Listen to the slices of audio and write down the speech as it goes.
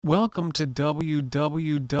Welcome to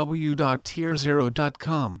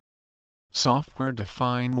www.tierzero.com.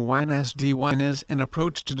 Software-Defined WAN SD-WAN is an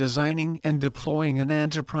approach to designing and deploying an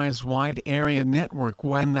enterprise-wide area network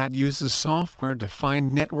WAN that uses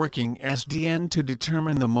software-defined networking (SDN) to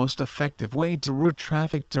determine the most effective way to route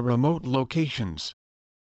traffic to remote locations.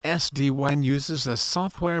 SD-WAN uses a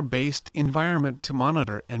software-based environment to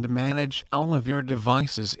monitor and manage all of your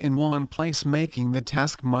devices in one place, making the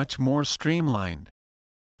task much more streamlined.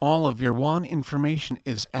 All of your WAN information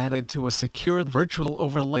is added to a secured virtual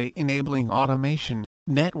overlay, enabling automation,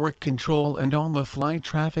 network control and on-the-fly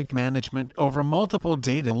traffic management over multiple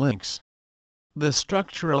data links. The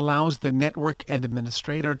structure allows the network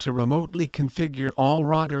administrator to remotely configure all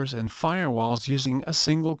routers and firewalls using a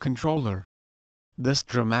single controller. This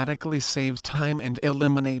dramatically saves time and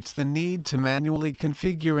eliminates the need to manually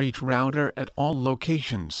configure each router at all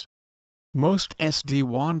locations. Most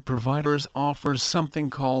SD-WAN providers offers something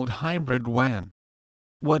called hybrid WAN.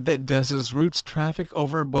 What that does is routes traffic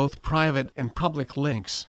over both private and public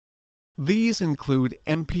links. These include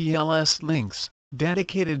MPLS links,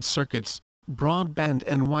 dedicated circuits, broadband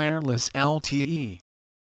and wireless LTE.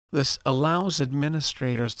 This allows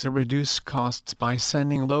administrators to reduce costs by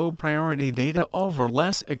sending low-priority data over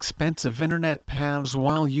less expensive internet paths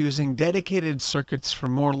while using dedicated circuits for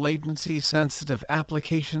more latency-sensitive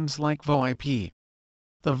applications like voip.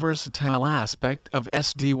 The versatile aspect of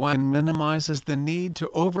SD-WAN minimizes the need to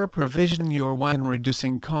over-provision your WAN,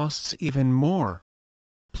 reducing costs even more.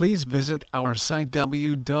 Please visit our site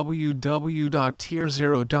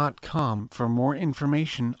www.tierzero.com for more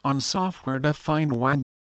information on software-defined WAN.